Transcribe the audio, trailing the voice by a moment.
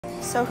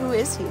So who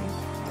is he?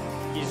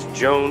 He's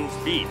Jones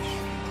Beach.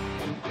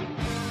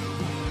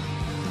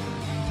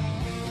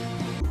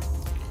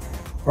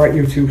 Alright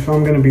YouTube, so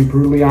I'm going to be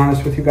brutally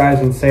honest with you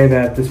guys and say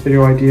that this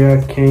video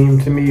idea came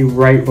to me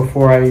right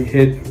before I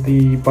hit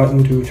the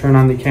button to turn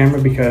on the camera,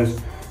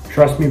 because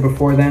trust me,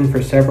 before then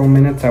for several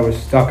minutes I was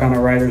stuck on a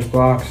writer's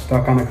block,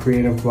 stuck on a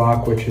creative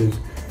block, which is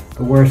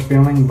the worst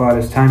feeling. But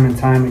as time and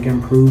time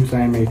again proves, I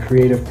am a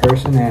creative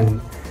person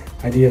and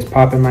ideas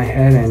pop in my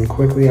head and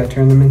quickly I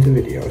turn them into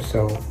videos.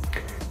 So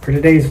for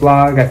today's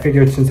vlog, I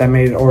figured since I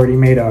already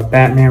made a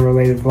Batman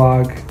related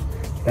vlog,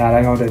 that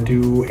I ought to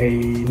do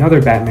another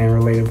Batman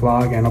related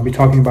vlog, and I'll be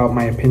talking about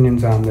my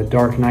opinions on the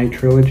Dark Knight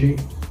trilogy.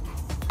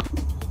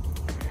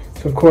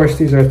 So of course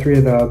these are three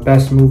of the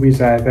best movies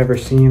I've ever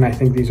seen. I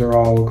think these are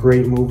all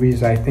great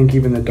movies. I think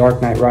even The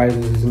Dark Knight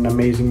Rises is an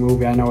amazing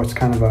movie. I know it's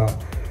kind of a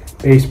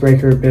base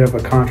breaker, a bit of a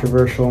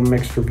controversial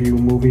mixed review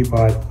movie,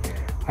 but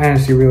I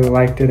honestly really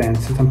liked it, and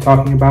since I'm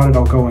talking about it,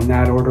 I'll go in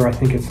that order. I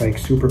think it's like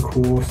super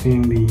cool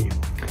seeing the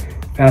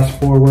fast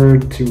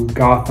forward to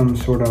Gotham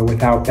sort of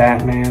without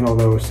Batman,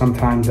 although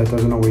sometimes that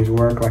doesn't always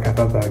work. Like I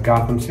thought the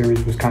Gotham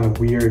series was kind of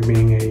weird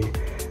being a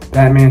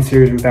Batman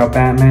series without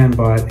Batman,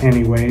 but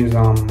anyways,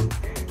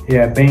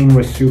 yeah, Bane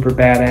was super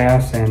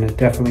badass and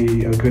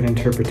definitely a good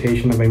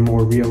interpretation of a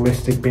more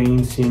realistic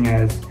Bane, seeing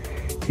as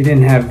he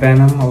didn't have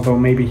Venom, although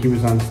maybe he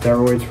was on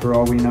steroids for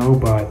all we know,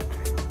 but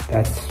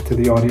that's to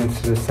the audience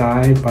to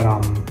decide. But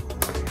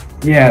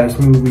yeah, this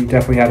movie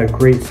definitely had a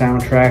great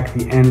soundtrack.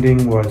 The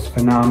ending was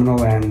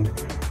phenomenal, and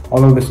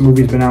although this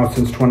movie's been out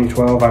since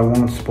 2012, I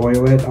won't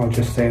spoil it. I'll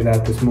just say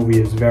that this movie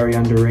is very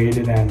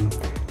underrated and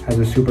has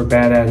a super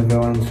badass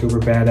villain, super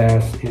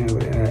badass,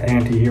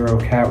 anti-hero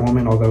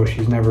Catwoman, although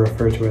she's never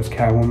referred to as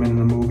Catwoman in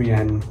the movie,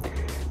 and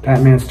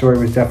Batman's story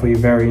was definitely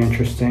very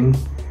interesting.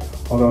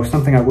 Although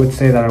something I would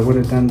say that I would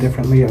have done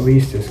differently at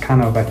least is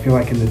kind of, I feel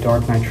like in the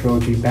Dark Knight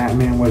trilogy,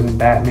 Batman wasn't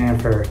Batman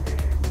for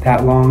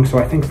that long, so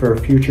I think for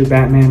future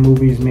Batman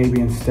movies,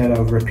 maybe instead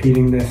of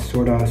repeating this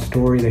sort of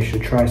story, they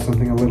should try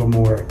something a little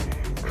more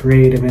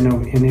creative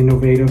and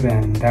innovative,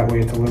 and that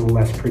way it's a little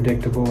less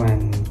predictable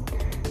and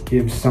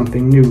gives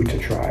something new to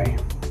try.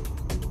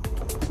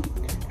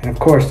 And of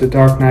course, The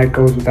Dark Knight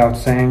goes without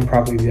saying,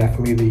 probably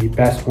definitely the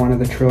best one of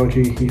the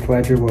trilogy. Heath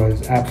Ledger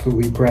was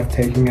absolutely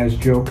breathtaking as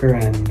Joker,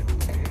 and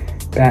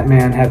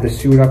Batman had the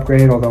suit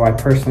upgrade, although I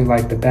personally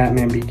like the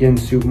Batman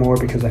Begins suit more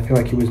because I feel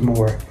like he was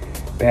more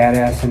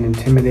badass and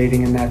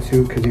intimidating in that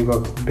suit because he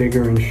looked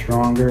bigger and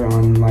stronger,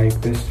 unlike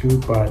this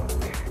suit. But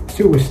the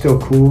suit was still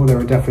cool. There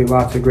were definitely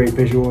lots of great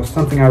visuals.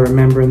 Something I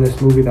remember in this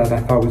movie that I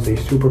thought was a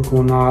super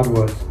cool nod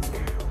was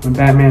when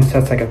Batman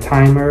sets like a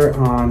timer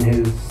on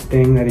his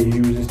thing that he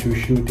uses to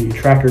shoot the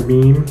tracker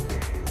beam.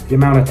 The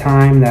amount of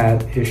time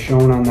that is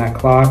shown on that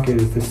clock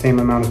is the same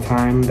amount of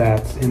time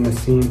that's in the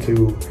scene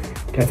to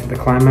get to the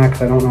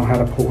climax. I don't know how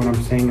to put what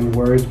I'm saying in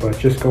words, but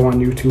just go on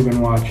YouTube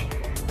and watch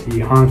the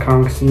Hong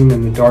Kong scene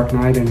in The Dark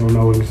Knight and you'll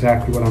know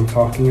exactly what I'm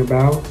talking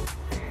about.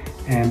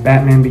 And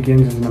Batman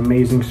Begins is an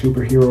amazing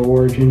superhero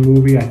origin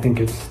movie. I think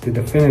it's the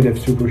definitive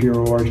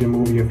superhero origin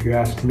movie if you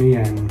ask me,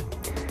 and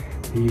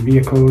the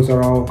vehicles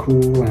are all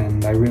cool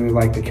and I really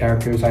like the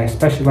characters. I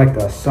especially like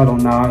the subtle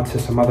nods to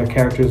some other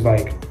characters,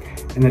 like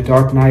in The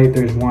Dark Knight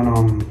there's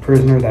one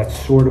prisoner that's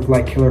sort of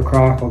like Killer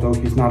Croc, although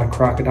he's not a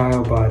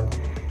crocodile, but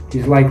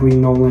he's likely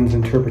Nolan's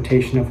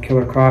interpretation of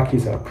Killer Croc.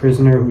 He's a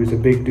prisoner who's a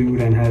big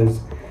dude and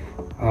has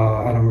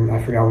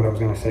I forgot what I was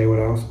going to say, what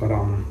else, but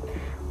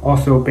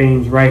also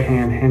Bane's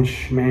right-hand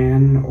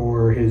henchman,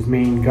 or his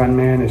main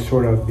gunman, is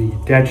sort of the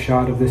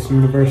Deadshot of this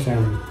universe,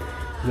 and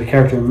the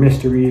character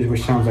Mysteries,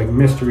 which sounds like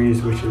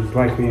Mysteries, which is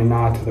likely a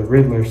nod to the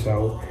Riddler.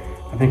 So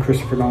I think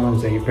Christopher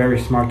Nolan's a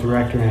very smart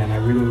director and I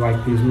really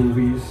like these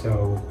movies.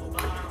 So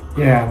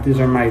yeah,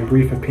 these are my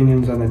brief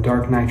opinions on the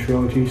Dark Knight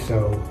trilogy.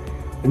 So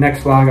the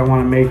next vlog I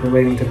want to make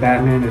relating to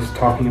Batman is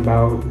talking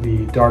about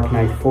the Dark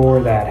Knight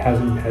 4 that has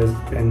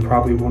and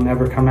probably will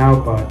never come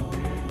out, but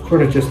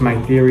sort of just my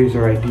theories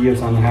or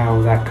ideas on how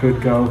that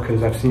could go,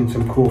 because I've seen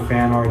some cool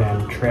fan art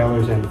and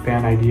trailers and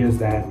fan ideas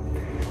that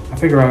I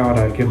figure I ought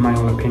to give my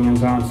own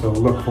opinions on, so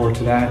look forward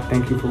to that.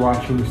 Thank you for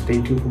watching.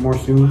 Stay tuned for more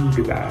soon.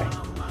 Goodbye.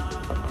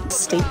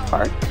 State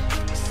Park?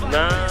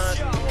 Nah.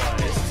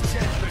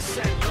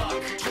 10%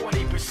 luck,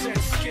 20%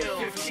 skill,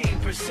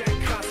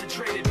 15%